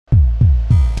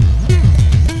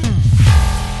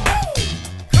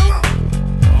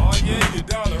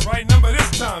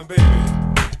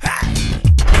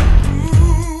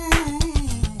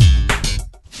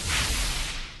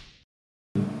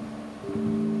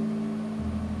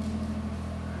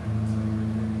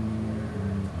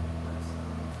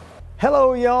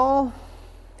Hello, y'all.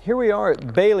 Here we are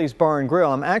at Bailey's Bar and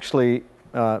Grill. I'm actually,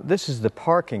 this is the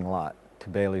parking lot to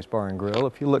Bailey's Bar and Grill.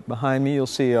 If you look behind me, you'll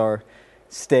see our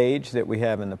stage that we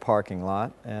have in the parking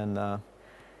lot. And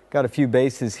got a few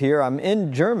bases here. I'm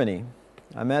in Germany.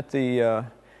 I'm at the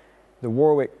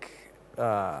Warwick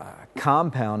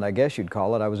compound, I guess you'd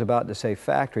call it. I was about to say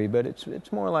factory, but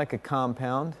it's more like a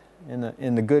compound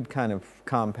in the good kind of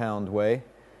compound way.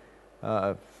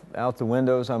 Out the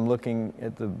windows, I'm looking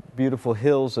at the beautiful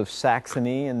hills of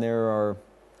Saxony, and there are,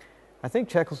 I think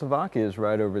Czechoslovakia is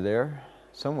right over there,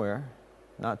 somewhere,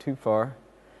 not too far.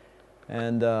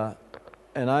 And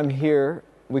I'm here.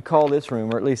 We call this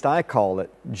room, or at least I call it,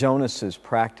 Jonas's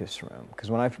practice room. Because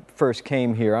when I first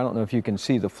came here, I don't know if you can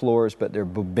see the floors, but they're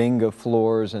Bubinga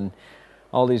floors, and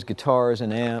all these guitars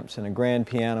and amps, and a grand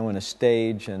piano and a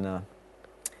stage, and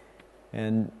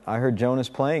I heard Jonas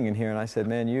playing in here, and I said,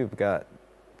 "Man, you've got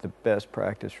the best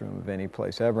practice room of any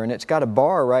place ever." And it's got a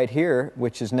bar right here,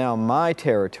 which is now my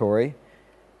territory,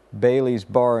 Bailey's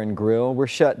Bar and Grill. We're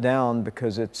shut down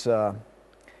because it's a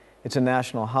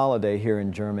national holiday here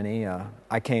in Germany.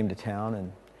 I came to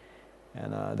town,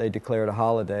 and they declared a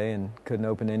holiday and couldn't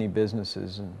open any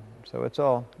businesses, and so it's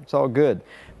all good.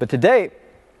 But today,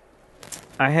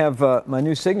 I have my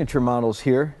new signature models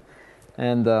here,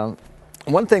 and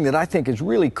one thing that I think is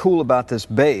really cool about this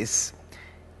bass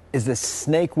is this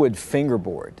snakewood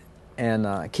fingerboard. And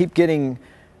I keep getting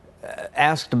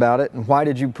asked about it, and why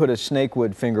did you put a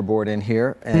snakewood fingerboard in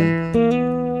here? And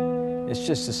it's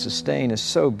just the sustain is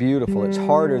so beautiful. It's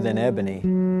harder than ebony,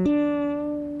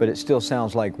 but it still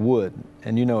sounds like wood.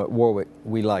 And you know at Warwick,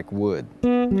 we like wood.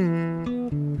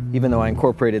 Even though I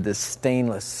incorporated this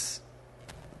stainless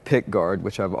pick guard,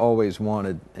 which I've always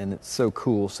wanted, and it's so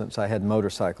cool since I had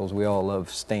motorcycles. We all love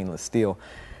stainless steel.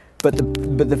 But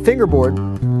the fingerboard,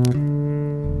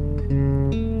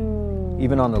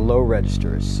 even on the low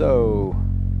register, is so,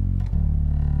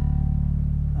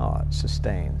 it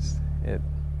sustains it.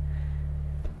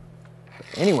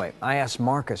 Anyway, I asked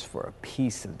Marcus for a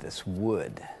piece of this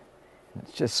wood.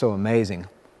 It's just so amazing.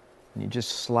 And you just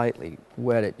slightly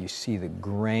wet it, you see the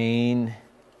grain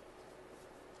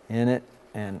in it,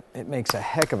 and it makes a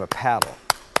heck of a paddle.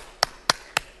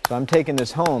 So I'm taking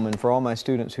this home, and for all my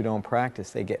students who don't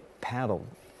practice, they get paddled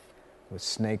with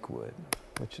snakewood,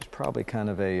 which is probably kind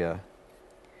of a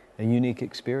unique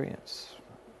experience.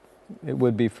 It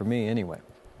would be for me anyway.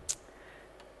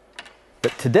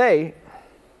 But today,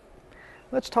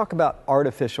 let's talk about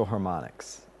artificial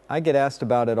harmonics. I get asked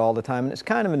about it all the time, and it's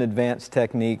kind of an advanced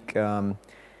technique.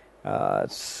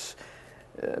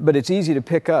 But it's easy to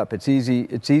pick up. It's easy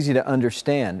to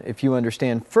understand. If you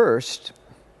understand first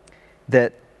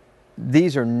that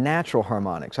these are natural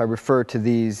harmonics. I refer to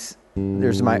these,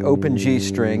 there's my open G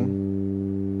string.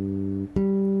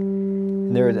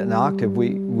 And there at an octave,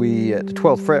 we at the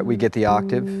 12th fret, we get the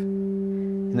octave.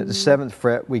 And at the 7th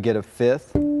fret, we get a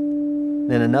 5th.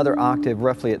 Then another octave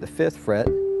roughly at the 5th fret.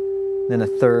 Then a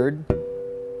 3rd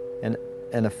and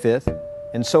a 5th,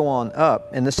 and so on up.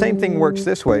 And the same thing works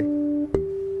this way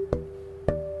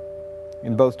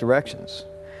in both directions.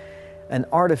 An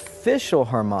artificial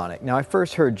harmonic. Now, I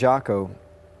first heard Jaco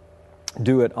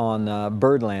do it on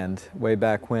Birdland way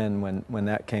back when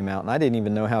that came out, and I didn't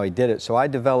even know how he did it, so I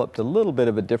developed a little bit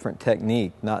of a different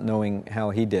technique, not knowing how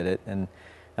he did it, and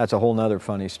that's a whole nother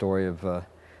funny story of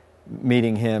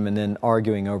meeting him and then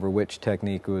arguing over which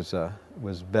technique was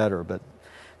better, but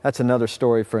that's another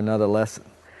story for another lesson.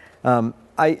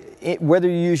 Whether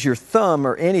you use your thumb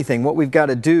or anything, what we've got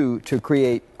to do to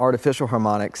create artificial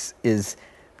harmonics is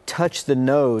touch the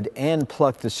node and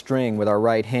pluck the string with our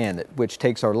right hand, which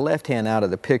takes our left hand out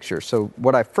of the picture. So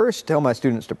what I first tell my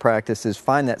students to practice is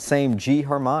find that same G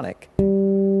harmonic,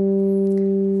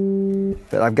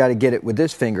 but I've got to get it with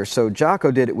this finger. So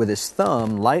Jaco did it with his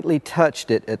thumb, lightly touched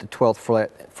it at the 12th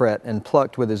fret and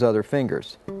plucked with his other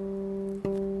fingers.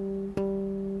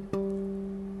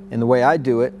 And the way I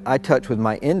do it, I touch with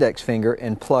my index finger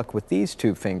and pluck with these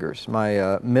two fingers,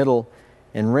 my middle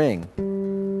and ring.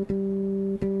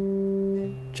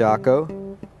 Jaco,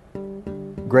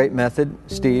 great method.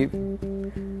 Steve,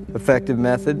 effective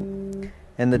method.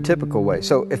 And the typical way.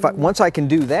 So once I can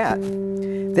do that,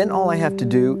 then all I have to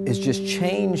do is just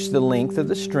change the length of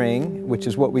the string, which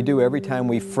is what we do every time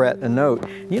we fret a note.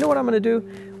 You know what I'm going to do?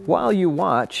 While you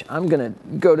watch, I'm going to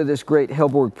go to this great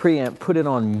Hellborg preamp, put it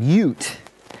on mute.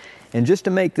 And just to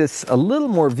make this a little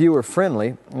more viewer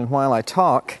friendly, and while I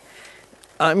talk,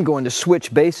 I'm going to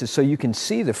switch basses so you can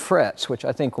see the frets, which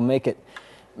I think will make it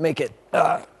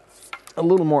a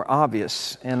little more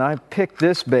obvious. And I picked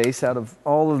this bass out of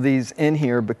all of these in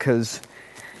here because,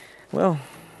 well,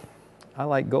 I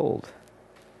like gold.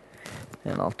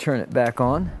 And I'll turn it back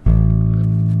on.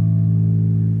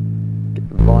 Get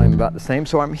the volume about the same.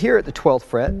 So I'm here at the 12th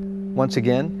fret, once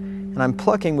again, and I'm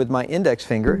plucking with my index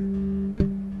finger.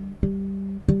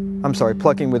 I'm sorry,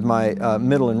 plucking with my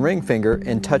middle and ring finger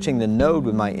and touching the note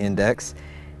with my index.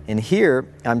 And here,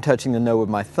 I'm touching the note with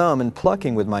my thumb and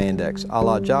plucking with my index, a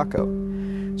la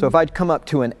Jaco. So if I'd come up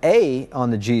to an A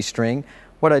on the G string,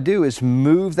 what I do is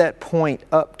move that point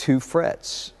up 2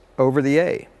 frets over the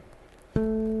A.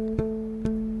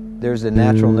 There's the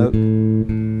natural note,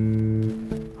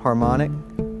 harmonic,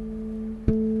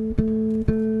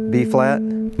 B flat,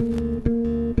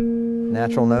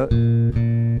 natural note,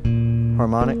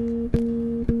 harmonic,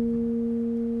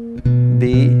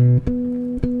 B,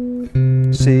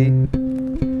 C,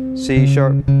 C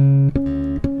sharp.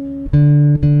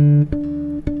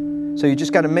 So you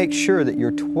just got to make sure that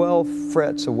you're 12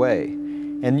 frets away.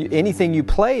 And anything you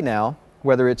play now,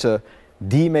 whether it's a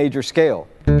D major scale,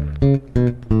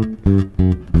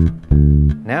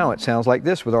 now it sounds like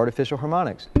this with artificial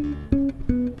harmonics.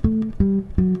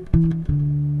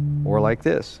 Or like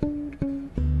this.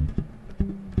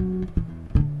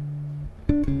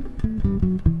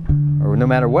 Or no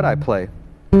matter what I play.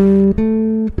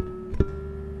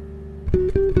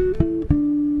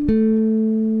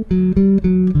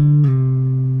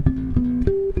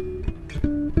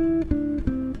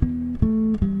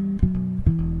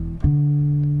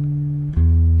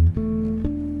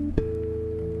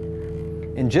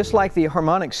 And just like the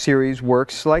harmonics series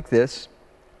works like this,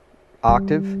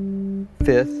 octave,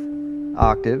 5th,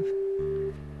 octave,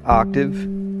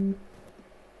 octave,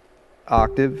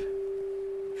 octave,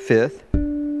 5th.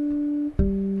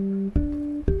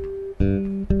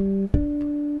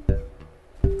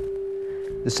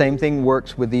 The same thing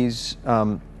works with these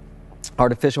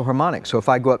artificial harmonics. So if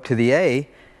I go up to the A,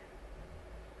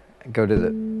 I go to the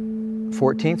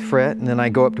 14th fret, and then I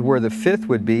go up to where the 5th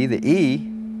would be, the E,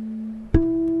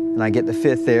 and I get the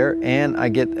 5th there, and I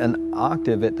get an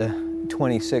octave at the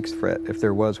 26th fret, if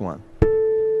there was one.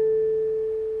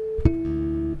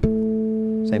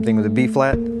 Same thing with the B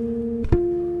flat.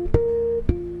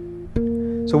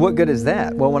 So what good is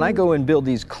that? Well, when I go and build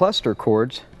these cluster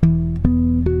chords,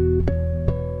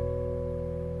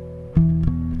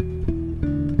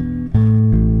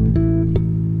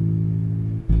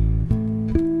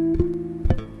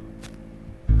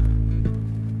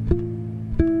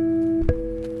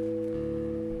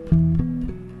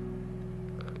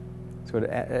 so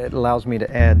it allows me to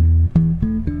add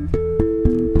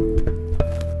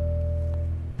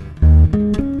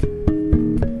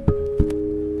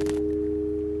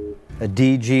a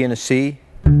D, G, and a C,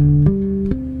 the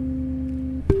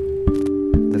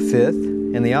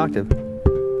 5th, and the octave.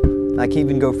 I can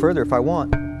even go further if I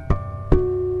want.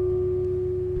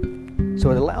 So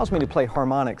it allows me to play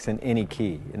harmonics in any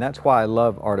key, and that's why I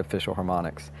love artificial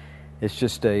harmonics. It's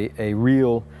just a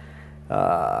real,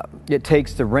 it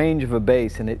takes the range of a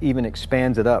bass and it even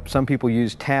expands it up. Some people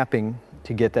use tapping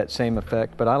to get that same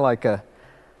effect, but I like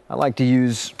to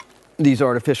use these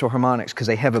artificial harmonics because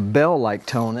they have a bell-like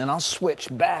tone. And I'll switch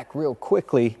back real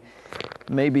quickly,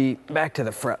 maybe back to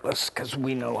the fretless, because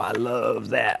we know I love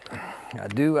that. I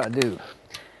do.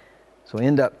 So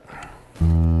end up.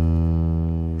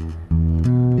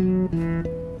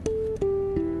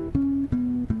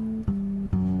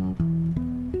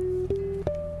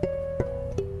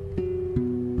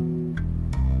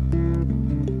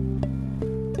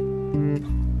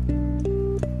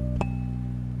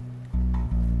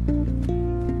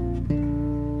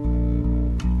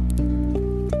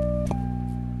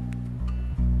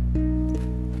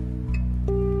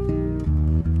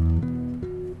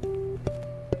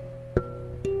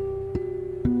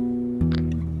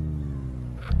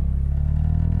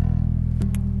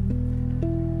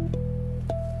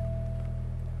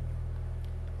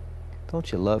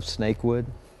 Don't you love Snakewood?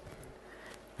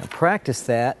 Now practice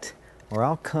that, or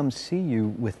I'll come see you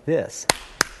with this.